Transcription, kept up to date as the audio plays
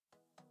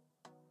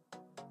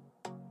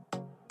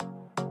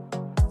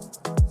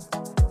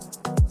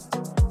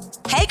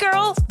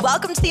girl.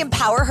 Welcome to the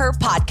Empower Her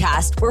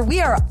podcast, where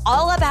we are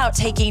all about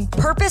taking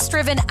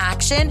purpose-driven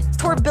action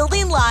toward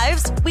building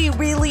lives we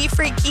really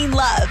freaking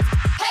love.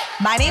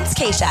 My name's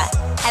Keisha,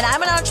 and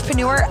I'm an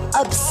entrepreneur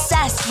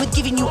obsessed with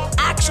giving you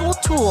actual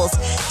tools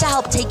to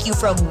help take you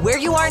from where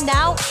you are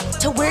now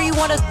to where you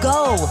want to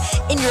go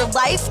in your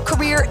life,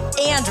 career,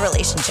 and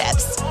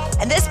relationships.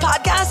 And this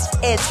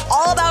podcast is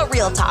all about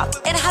real talk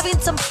and having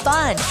some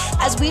fun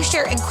as we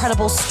share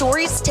incredible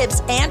stories,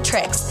 tips, and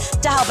tricks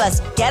to help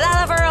us get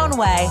out of our own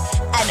way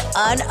and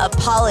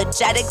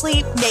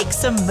unapologetically make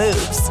some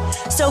moves.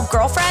 So,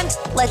 girlfriend,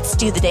 let's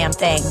do the damn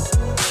thing.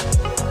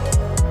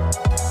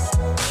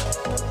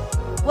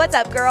 What's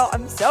up, girl?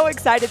 I'm so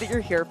excited that you're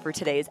here for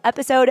today's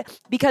episode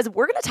because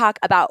we're going to talk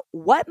about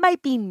what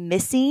might be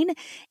missing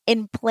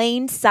in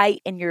plain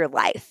sight in your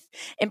life.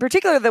 In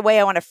particular, the way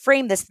I want to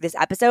frame this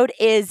episode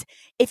is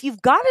if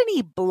you've got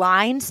any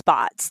blind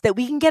spots that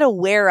we can get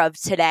aware of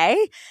today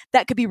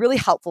that could be really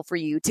helpful for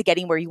you to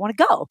getting where you want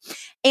to go.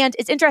 And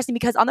it's interesting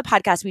because on the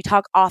podcast, we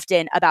talk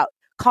often about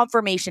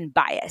confirmation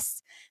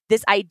bias,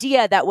 this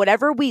idea that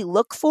whatever we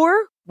look for,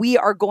 we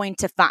are going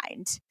to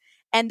find.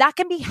 And that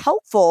can be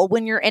helpful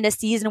when you're in a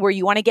season where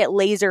you want to get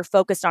laser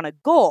focused on a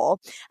goal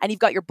and you've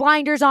got your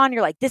blinders on.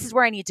 You're like, this is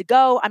where I need to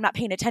go. I'm not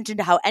paying attention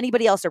to how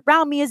anybody else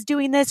around me is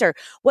doing this or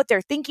what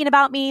they're thinking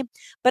about me.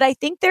 But I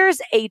think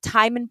there's a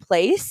time and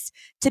place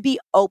to be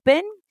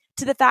open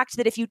to the fact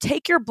that if you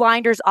take your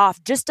blinders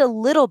off just a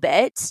little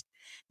bit,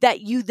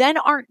 that you then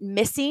aren't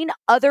missing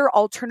other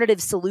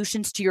alternative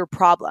solutions to your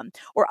problem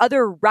or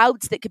other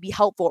routes that could be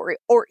helpful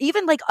or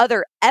even like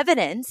other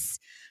evidence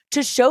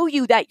to show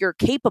you that you're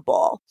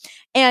capable.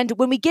 And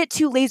when we get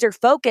too laser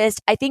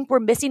focused, I think we're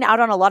missing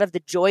out on a lot of the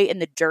joy in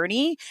the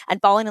journey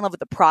and falling in love with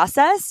the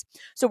process.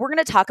 So we're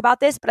going to talk about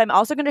this, but I'm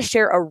also going to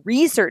share a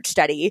research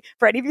study.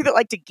 For any of you that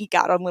like to geek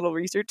out on little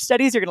research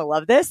studies, you're going to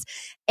love this.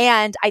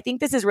 And I think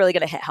this is really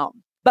going to hit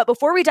home. But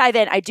before we dive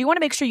in, I do want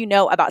to make sure you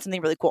know about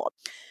something really cool.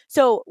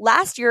 So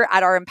last year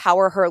at our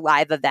Empower Her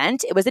Live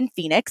event, it was in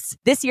Phoenix.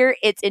 This year,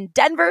 it's in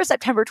Denver,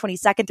 September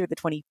 22nd through the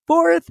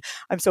 24th.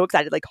 I'm so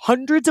excited. Like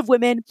hundreds of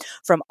women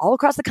from all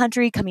across the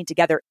country coming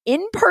together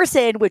in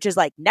person, which is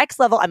like next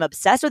level. I'm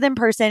obsessed with in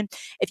person.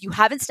 If you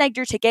haven't snagged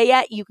your ticket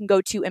yet, you can go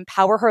to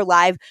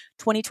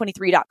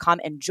empowerherlive2023.com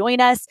and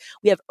join us.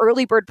 We have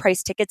early bird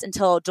price tickets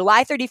until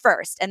July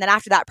 31st. And then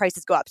after that,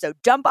 prices go up. So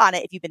jump on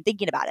it if you've been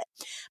thinking about it.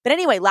 But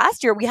anyway,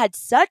 last year we had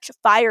such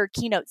fire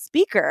keynote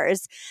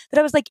speakers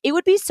that I was like, it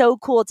would be so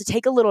cool to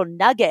take a little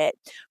nugget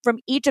from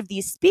each of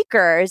these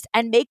speakers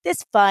and make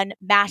this fun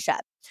mashup.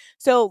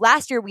 So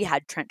last year we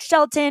had Trent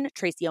Shelton,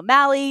 Tracy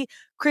O'Malley,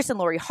 Chris and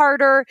Lori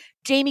Harder,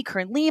 Jamie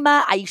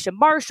Kern-Lima, Aisha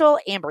Marshall,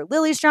 Amber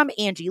Lillystrom,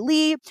 Angie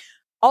Lee,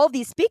 all of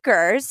these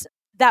speakers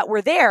that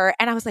were there.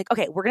 And I was like,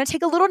 okay, we're going to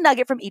take a little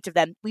nugget from each of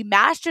them. We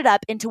mashed it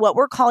up into what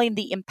we're calling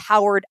the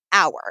Empowered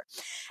Hour.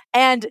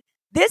 And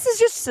this is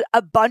just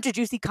a bunch of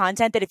juicy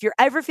content that if you're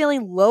ever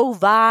feeling low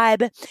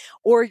vibe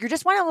or you're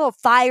just wanting a little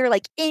fire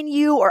like in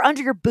you or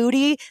under your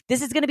booty,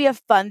 this is going to be a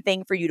fun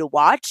thing for you to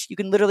watch. You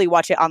can literally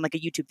watch it on like a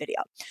YouTube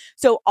video.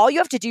 So all you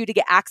have to do to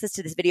get access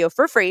to this video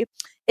for free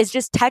is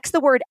just text the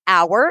word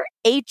hour,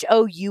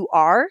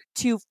 HOUR,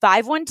 to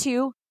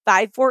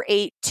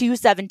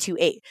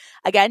 512-548-2728.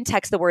 Again,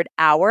 text the word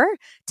hour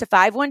to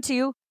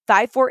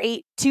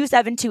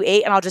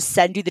 512-548-2728 and I'll just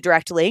send you the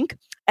direct link.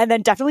 And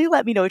then definitely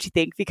let me know what you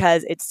think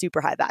because it's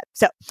super high vibe.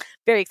 So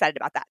very excited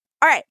about that.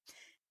 All right.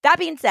 That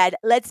being said,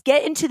 let's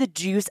get into the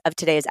juice of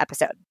today's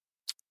episode.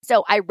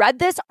 So I read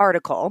this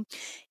article.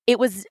 It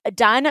was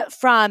done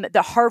from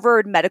the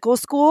Harvard Medical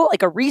School,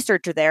 like a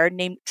researcher there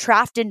named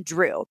Trafton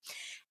Drew.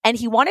 And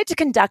he wanted to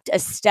conduct a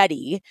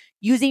study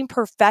using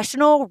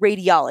professional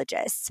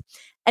radiologists.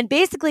 And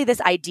basically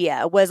this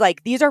idea was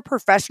like, these are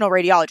professional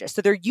radiologists.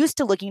 So they're used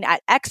to looking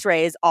at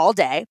x-rays all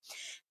day.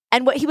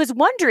 And what he was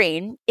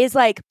wondering is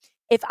like,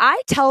 if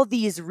I tell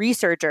these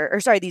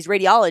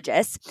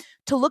radiologists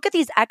to look at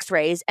these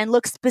x-rays and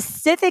look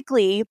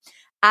specifically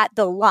at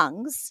the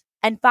lungs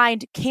and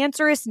find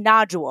cancerous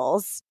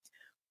nodules,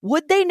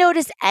 would they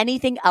notice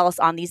anything else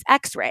on these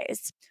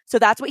x-rays? So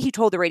that's what he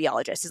told the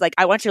radiologist. He's like,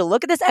 I want you to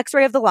look at this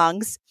x-ray of the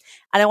lungs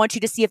and I want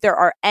you to see if there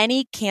are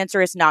any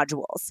cancerous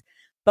nodules.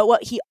 But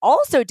what he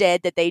also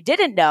did that they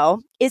didn't know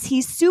is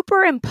he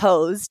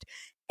superimposed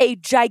a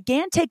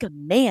gigantic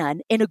man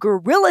in a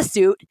gorilla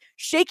suit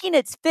shaking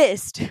its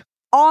fist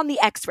on the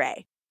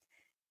x-ray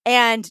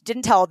and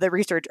didn't tell the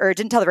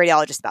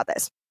radiologist about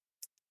this.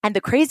 And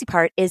the crazy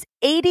part is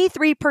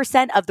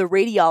 83% of the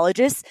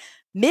radiologists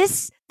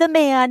miss the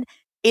man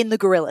in the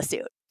gorilla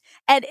suit.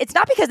 And it's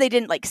not because they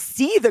didn't like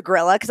see the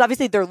gorilla, because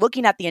obviously they're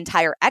looking at the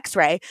entire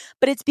x-ray,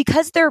 but it's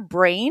because their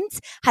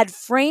brains had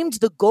framed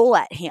the goal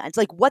at hand.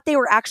 Like what they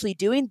were actually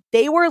doing,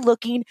 they were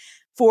looking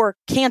for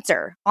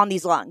cancer on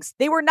these lungs.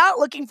 They were not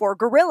looking for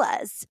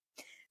gorillas.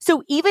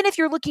 So even if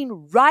you're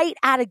looking right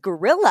at a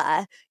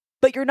gorilla,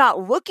 but you're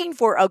not looking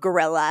for a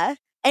gorilla,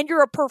 and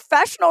you're a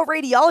professional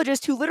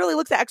radiologist who literally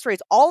looks at x-rays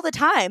all the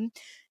time,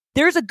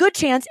 there's a good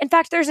chance, in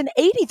fact, there's an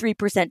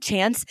 83%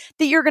 chance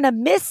that you're going to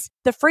miss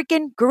the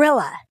freaking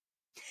gorilla.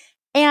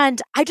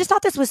 And I just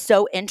thought this was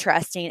so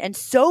interesting and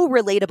so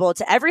relatable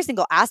to every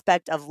single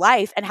aspect of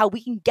life and how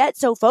we can get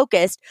so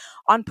focused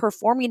on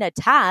performing a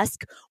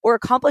task or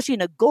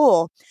accomplishing a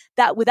goal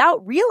that without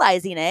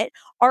realizing it,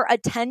 our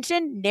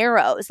attention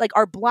narrows, like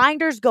our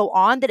blinders go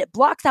on, that it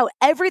blocks out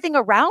everything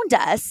around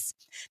us,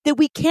 that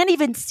we can't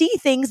even see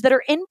things that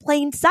are in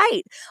plain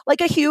sight, like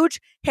a huge,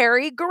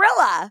 hairy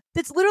gorilla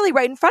that's literally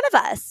right in front of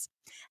us.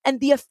 And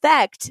the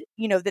effect,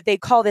 that they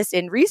call this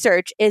in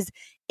research is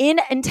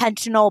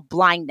unintentional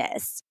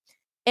blindness.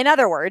 In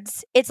other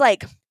words, it's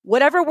like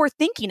whatever we're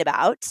thinking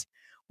about,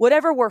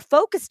 whatever we're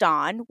focused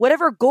on,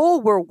 whatever goal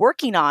we're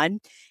working on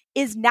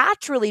is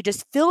naturally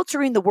just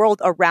filtering the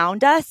world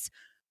around us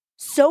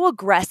so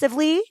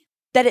aggressively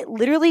that it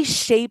literally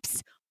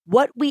shapes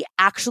what we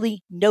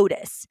actually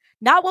notice.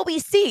 Not what we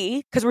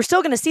see, because we're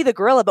still going to see the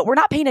gorilla, but we're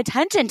not paying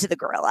attention to the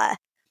gorilla.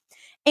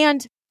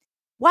 And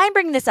why I'm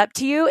bringing this up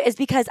to you is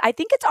because I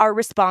think it's our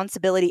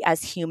responsibility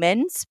as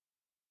humans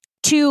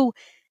to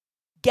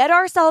get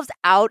ourselves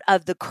out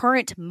of the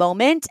current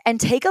moment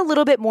and take a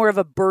little bit more of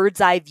a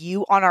bird's eye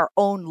view on our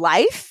own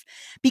life,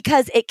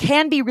 because it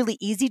can be really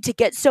easy to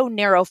get so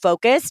narrow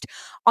focused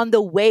on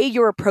the way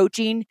you're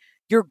approaching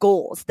your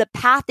goals, the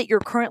path that you're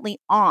currently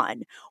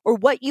on, or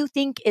what you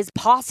think is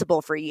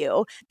possible for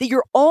you, that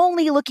you're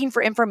only looking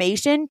for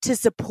information to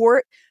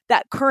support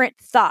that current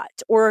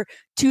thought or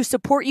to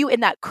support you in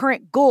that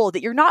current goal,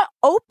 that you're not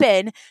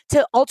open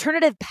to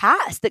alternative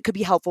paths that could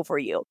be helpful for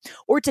you,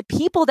 or to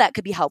people that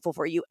could be helpful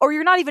for you, or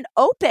you're not even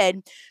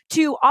open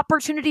to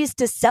opportunities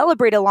to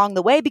celebrate along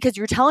the way because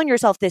you're telling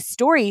yourself this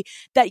story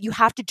that you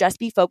have to just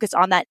be focused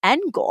on that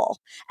end goal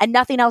and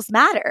nothing else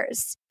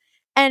matters.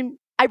 And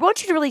I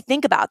want you to really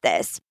think about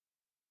this.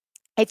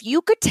 If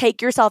you could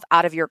take yourself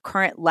out of your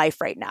current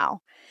life right now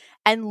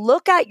and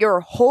look at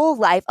your whole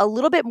life a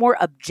little bit more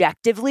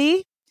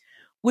objectively,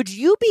 would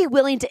you be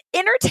willing to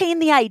entertain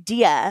the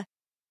idea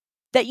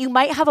that you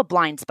might have a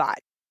blind spot?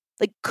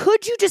 Like,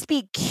 could you just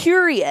be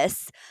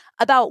curious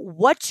about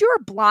what your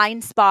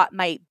blind spot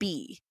might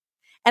be?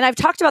 And I've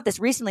talked about this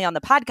recently on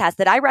the podcast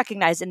that I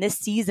recognized in this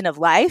season of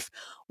life,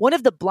 one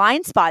of the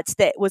blind spots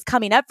that was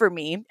coming up for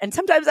me, and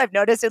sometimes I've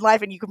noticed in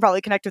life, and you can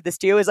probably connect with this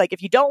too, is like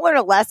if you don't learn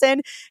a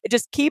lesson, it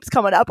just keeps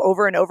coming up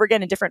over and over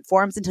again in different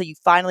forms until you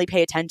finally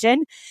pay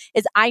attention,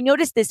 is I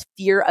noticed this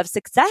fear of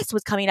success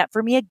was coming up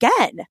for me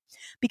again,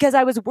 because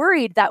I was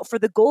worried that for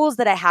the goals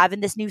that I have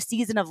in this new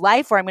season of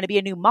life where I'm going to be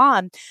a new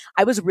mom,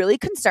 I was really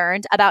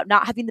concerned about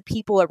not having the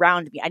people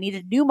around me. I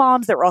needed new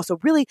moms that were also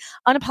really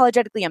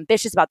unapologetically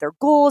ambitious about their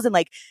goals, and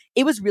like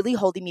it was really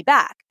holding me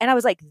back. And I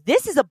was like,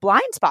 this is a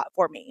blind spot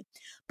for me.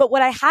 But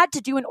what I had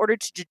to do in order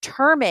to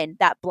determine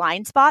that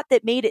blind spot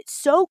that made it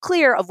so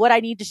clear of what I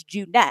needed to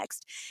do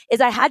next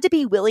is I had to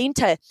be willing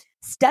to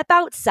step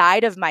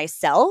outside of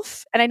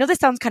myself. And I know this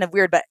sounds kind of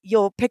weird, but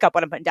you'll pick up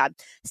what I'm putting down.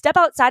 Step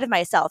outside of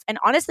myself and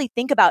honestly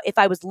think about if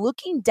I was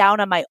looking down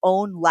on my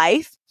own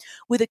life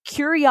with a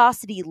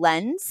curiosity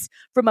lens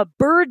from a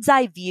bird's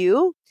eye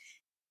view,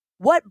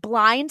 what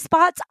blind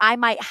spots I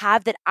might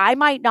have that I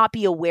might not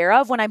be aware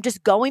of when I'm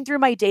just going through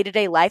my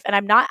day-to-day life and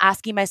I'm not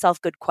asking myself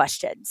good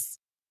questions.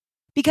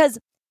 Because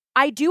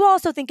I do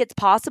also think it's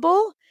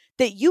possible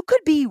that you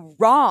could be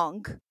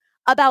wrong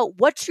about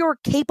what you're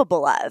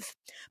capable of,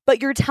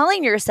 but you're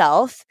telling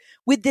yourself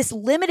with this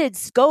limited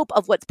scope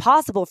of what's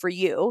possible for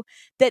you,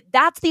 that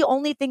that's the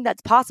only thing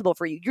that's possible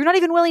for you. You're not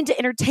even willing to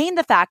entertain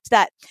the fact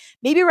that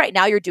maybe right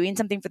now you're doing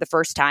something for the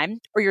first time,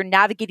 or you're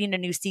navigating a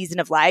new season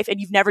of life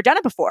and you've never done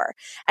it before.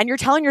 And you're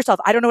telling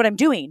yourself, I don't know what I'm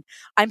doing.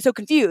 I'm so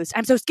confused.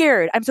 I'm so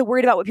scared. I'm so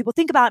worried about what people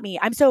think about me.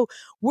 I'm so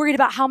worried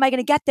about how am I going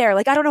to get there?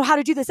 Like, I don't know how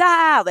to do this.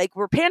 Like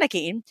we're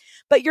panicking,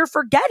 but you're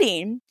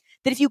forgetting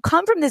that if you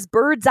come from this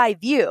bird's eye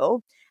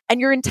view, and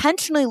you're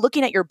intentionally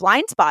looking at your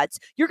blind spots,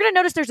 you're going to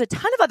notice there's a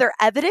ton of other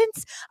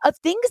evidence of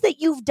things that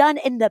you've done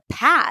in the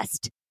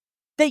past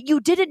that you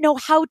didn't know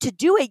how to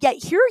do it, yet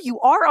here you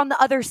are on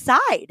the other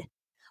side.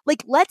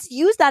 Like, let's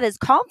use that as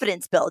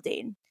confidence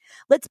building.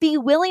 Let's be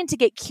willing to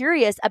get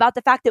curious about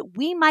the fact that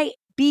we might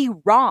be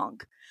wrong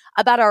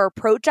about our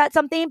approach at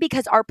something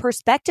because our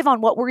perspective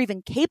on what we're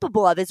even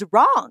capable of is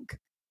wrong.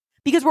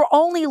 Because we're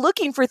only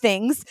looking for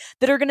things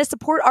that are going to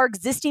support our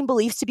existing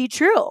beliefs to be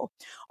true.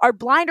 Our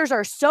blinders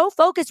are so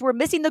focused, we're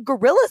missing the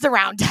gorillas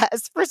around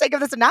us, for sake of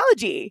this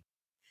analogy.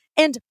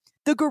 And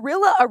the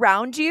gorilla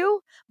around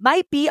you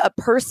might be a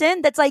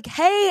person that's like,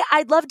 hey,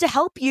 I'd love to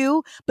help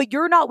you, but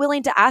you're not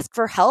willing to ask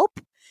for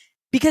help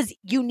because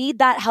you need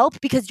that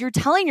help because you're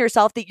telling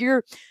yourself that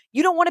you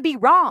don't want to be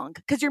wrong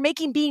because you're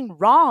making being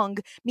wrong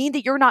mean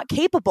that you're not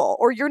capable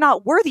or you're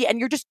not worthy. And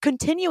you're just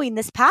continuing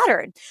this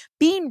pattern.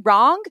 Being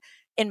wrong,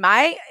 in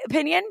my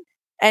opinion,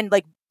 and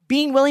like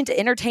being willing to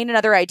entertain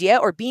another idea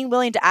or being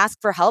willing to ask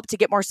for help to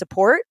get more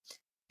support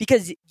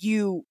because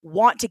you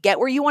want to get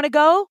where you want to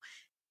go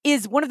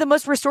is one of the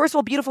most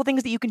resourceful, beautiful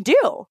things that you can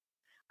do.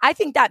 I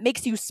think that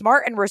makes you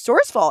smart and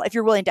resourceful if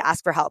you're willing to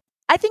ask for help.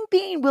 I think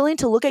being willing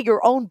to look at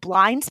your own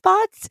blind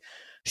spots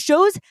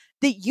shows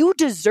that you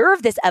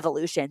deserve this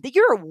evolution, that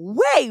you're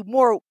way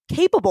more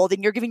capable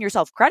than you're giving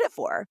yourself credit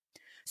for.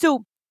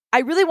 So I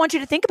really want you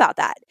to think about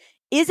that.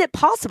 is it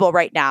possible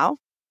right now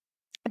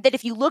that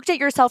if you looked at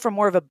yourself from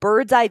more of a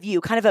bird's eye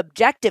view, kind of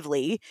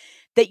objectively,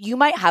 that you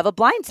might have a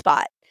blind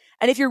spot?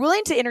 And if you're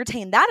willing to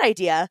entertain that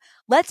idea,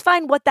 let's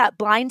find what that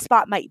blind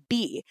spot might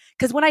be.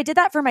 Because when I did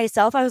that for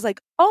myself, I was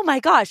like, oh my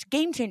gosh,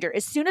 game changer.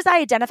 As soon as I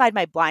identified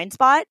my blind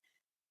spot,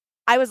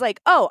 I was like,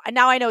 oh, and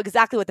now I know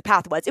exactly what the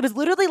path was. It was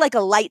literally like a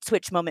light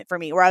switch moment for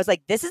me where I was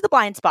like, this is the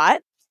blind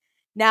spot.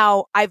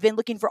 Now I've been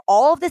looking for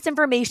all of this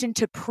information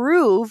to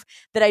prove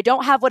that I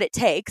don't have what it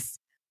takes.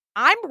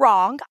 I'm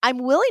wrong. I'm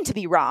willing to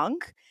be wrong.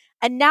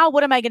 And now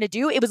what am I going to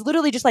do? It was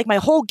literally just like my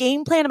whole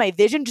game plan and my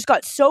vision just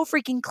got so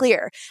freaking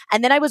clear.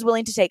 And then I was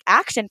willing to take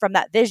action from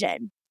that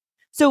vision.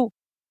 So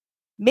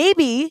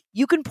maybe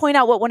you can point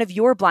out what one of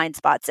your blind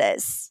spots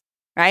is,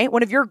 right?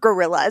 One of your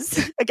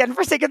gorillas, again,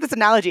 for sake of this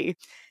analogy.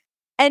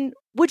 And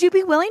would you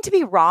be willing to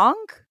be wrong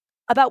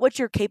about what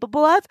you're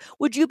capable of?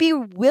 Would you be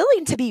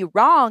willing to be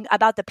wrong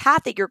about the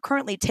path that you're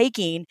currently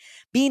taking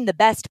being the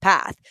best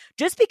path?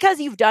 Just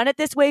because you've done it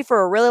this way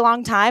for a really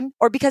long time,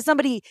 or because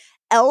somebody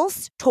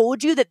else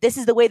told you that this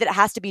is the way that it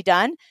has to be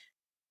done,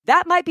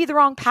 that might be the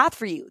wrong path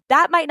for you.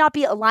 That might not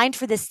be aligned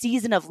for this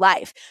season of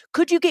life.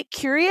 Could you get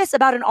curious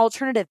about an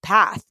alternative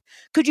path?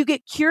 Could you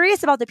get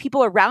curious about the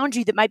people around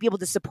you that might be able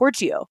to support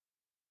you?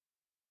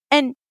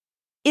 And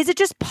is it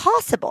just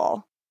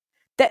possible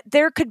that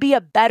there could be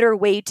a better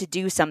way to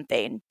do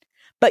something,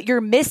 but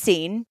you're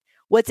missing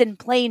what's in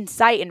plain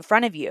sight in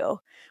front of you,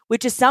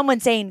 which is someone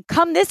saying,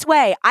 come this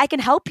way, I can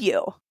help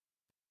you,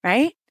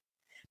 right?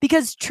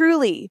 Because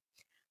truly,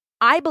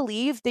 I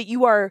believe that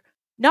you are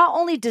not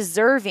only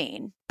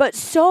deserving, but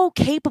so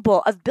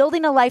capable of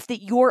building a life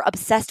that you're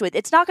obsessed with.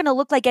 It's not going to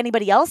look like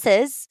anybody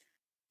else's,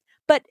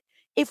 but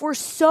if we're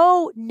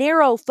so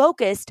narrow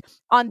focused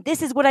on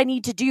this is what I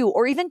need to do,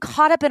 or even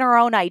caught up in our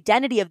own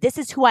identity of this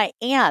is who I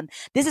am,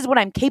 this is what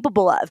I'm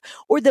capable of,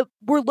 or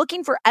we're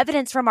looking for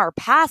evidence from our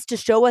past to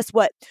show us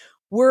what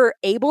we're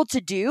able to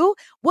do,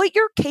 what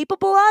you're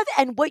capable of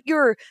and what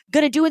you're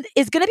going to do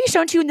is going to be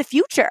shown to you in the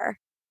future.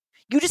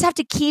 You just have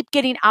to keep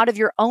getting out of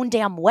your own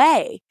damn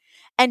way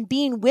and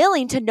being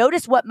willing to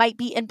notice what might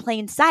be in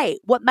plain sight,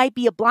 what might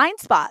be a blind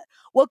spot,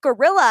 what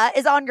gorilla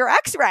is on your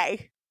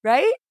x-ray,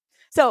 right?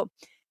 So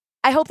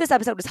I hope this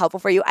episode was helpful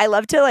for you. I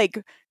love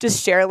to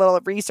just share little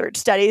research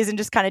studies and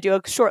just kind of do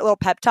a short little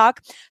pep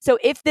talk. So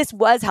if this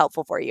was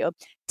helpful for you,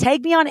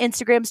 tag me on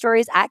Instagram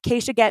stories at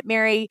Keisha Get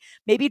Merry.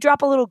 Maybe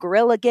drop a little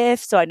gorilla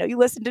gif so I know you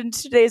listened to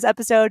today's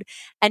episode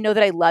and know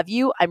that I love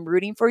you. I'm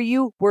rooting for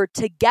you. We're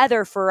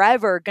together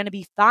forever going to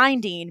be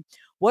finding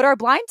what our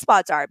blind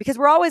spots are, because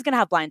we're always going to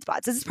have blind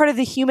spots. This is part of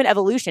the human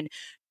evolution.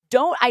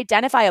 Don't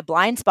identify a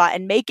blind spot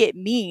and make it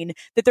mean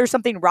that there's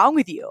something wrong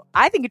with you.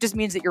 I think it just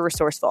means that you're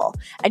resourceful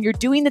and you're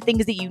doing the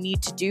things that you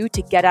need to do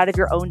to get out of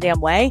your own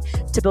damn way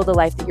to build a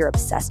life that you're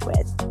obsessed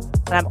with.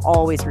 And I'm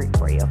always rooting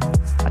for you.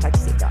 I'll talk to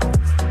you soon, y'all.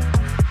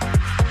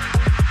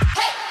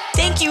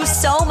 Thank you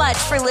so much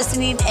for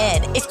listening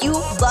in. If you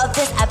love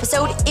this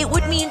episode, it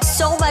would mean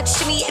so much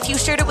to me if you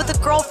shared it with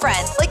a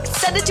girlfriend.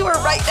 Send it to her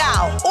right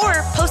now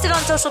or post it on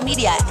social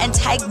media and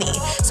tag me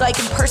so I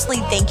can personally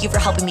thank you for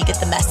helping me get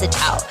the message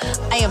out.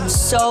 I am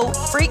so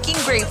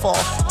freaking grateful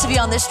to be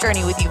on this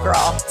journey with you,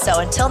 girl. So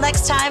until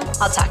next time,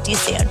 I'll talk to you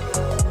soon.